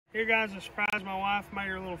Here guys, I surprised my wife, made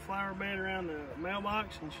her a little flower bed around the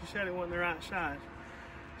mailbox, and she said it wasn't the right size.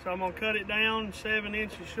 So I'm gonna cut it down 7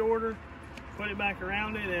 inches shorter, put it back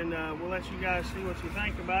around it, and we'll let you guys see what you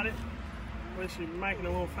think about it. We're making a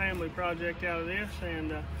little family project out of this,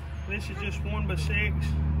 and this is just 1x6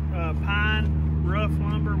 pine rough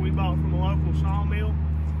lumber we bought from a local sawmill.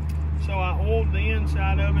 So I oiled the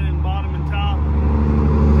inside of it and bottom and top,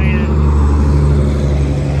 and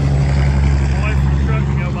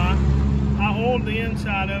I oiled the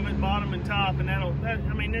inside of it, bottom and top, and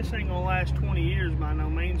I mean, this ain't gonna last 20 years by no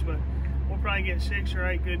means, but we'll probably get 6 or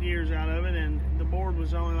 8 good years out of it. And the board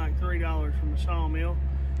was only like $3 from the sawmill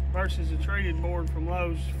versus a treated board from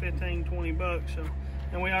Lowe's, 15, 20 bucks. So,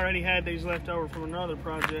 and we already had these left over from another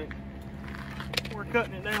project. We're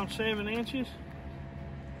cutting it down 7 inches.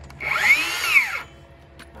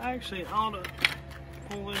 I actually ought to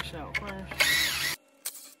pull this out first.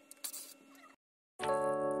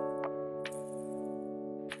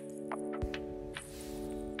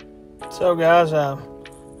 So guys, I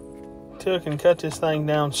took and cut this thing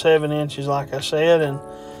down 7 inches like I said, and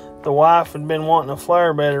the wife had been wanting a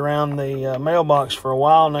flower bed around the mailbox for a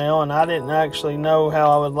while now, and I didn't actually know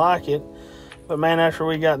how I would like it, but man, after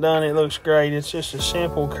we got done, it looks great. It's just a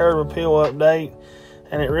simple curb appeal update,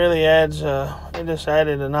 and it really adds, it just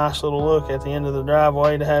added a nice little look at the end of the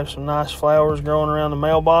driveway to have some nice flowers growing around the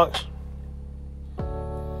mailbox.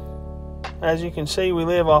 As you can see, we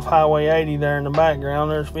live off Highway 80 there in the background.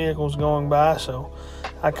 There's vehicles going by, so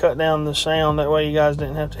I cut down the sound. That way you guys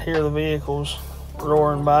didn't have to hear the vehicles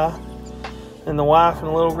roaring by. And the wife and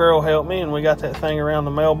the little girl helped me, and we got that thing around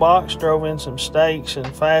the mailbox, drove in some stakes and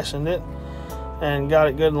fastened it, and got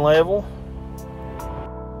it good and level.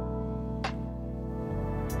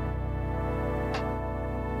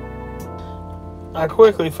 I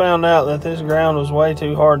quickly found out that this ground was way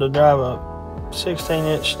too hard to drive a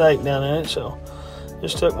 16-inch stake down in it, so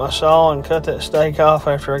just took my saw and cut that stake off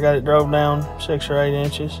after I got it drove down 6 or 8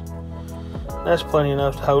 inches. That's plenty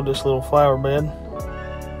enough to hold this little flower bed.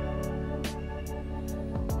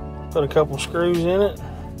 Put a couple screws in it.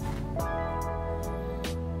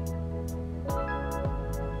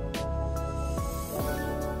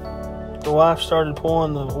 The wife started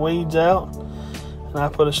pulling the weeds out, and I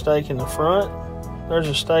put a stake in the front. There's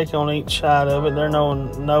a stake on each side of it. They're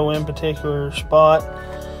no in particular spot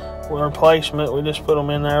or placement. We just put them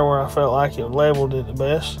in there where I felt like it leveled it the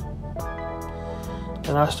best.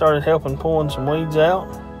 And I started helping pulling some weeds out.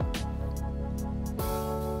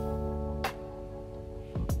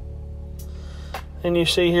 And you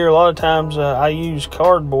see here, a lot of times I use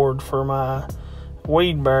cardboard for my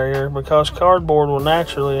weed barrier, because cardboard will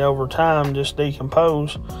naturally over time just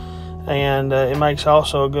decompose. And it makes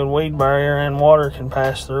also a good weed barrier, and water can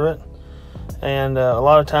pass through it. And a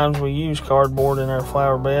lot of times we use cardboard in our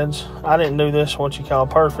flower beds. I didn't do this what you call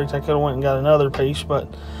perfect. I could have went and got another piece,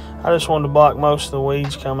 but I just wanted to block most of the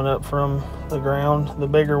weeds coming up from the ground. The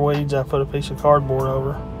bigger weeds I put a piece of cardboard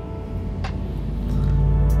over.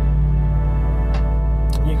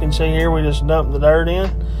 You can see here we just dumped the dirt in.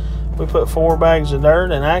 We put 4 bags of dirt,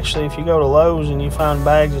 and actually if you go to Lowe's and you find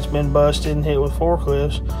bags that's been busted and hit with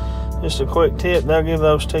forklifts, just a quick tip, they'll give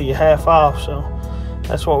those to you half off. So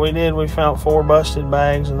that's what we did. We found 4 busted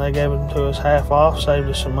bags, and they gave them to us half off, saved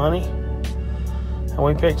us some money. And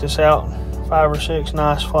we picked us out 5 or 6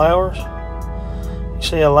 nice flowers. You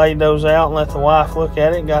see I laid those out and let the wife look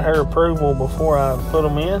at it, got her approval before I put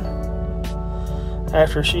them in.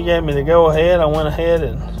 After she gave me the go ahead, I went ahead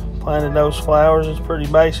and planted those flowers. It's a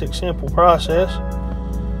pretty basic, simple process.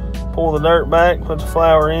 Pull the dirt back, put the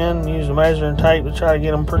flower in, use the measuring tape to try to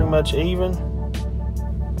get them pretty much even.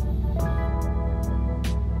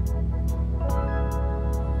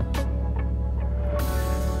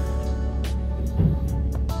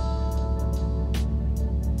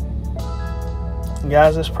 And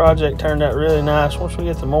guys, this project turned out really nice. Once we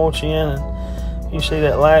get the mulch in and you see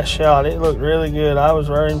that last shot, it looked really good. I was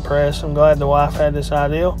very impressed. I'm glad the wife had this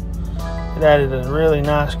idea. It added a really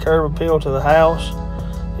nice curb appeal to the house.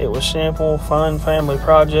 It was simple, fun family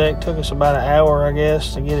project. Took us about an hour, I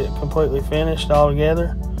guess, to get it completely finished all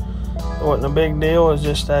together. It wasn't a big deal. It was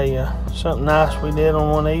just something nice we did on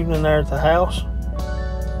one evening there at the house.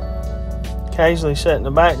 Occasionally sat in the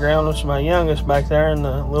background with my youngest back there in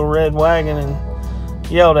the little red wagon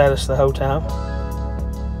and yelled at us the whole time.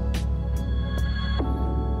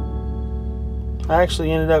 I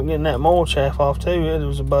actually ended up getting that mulch half off too. It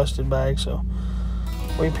was a busted bag, so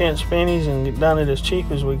we pinched pennies and done it as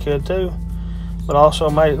cheap as we could too, but also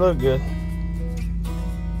made it look good.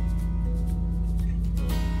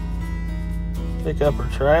 Pick up our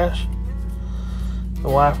trash. The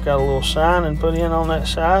wife got a little sign and put in on that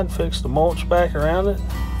side, fixed the mulch back around it,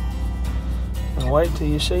 and wait till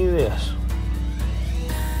you see this.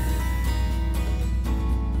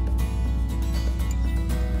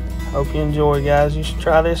 Hope you enjoy, guys. You should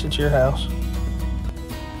try this at your house.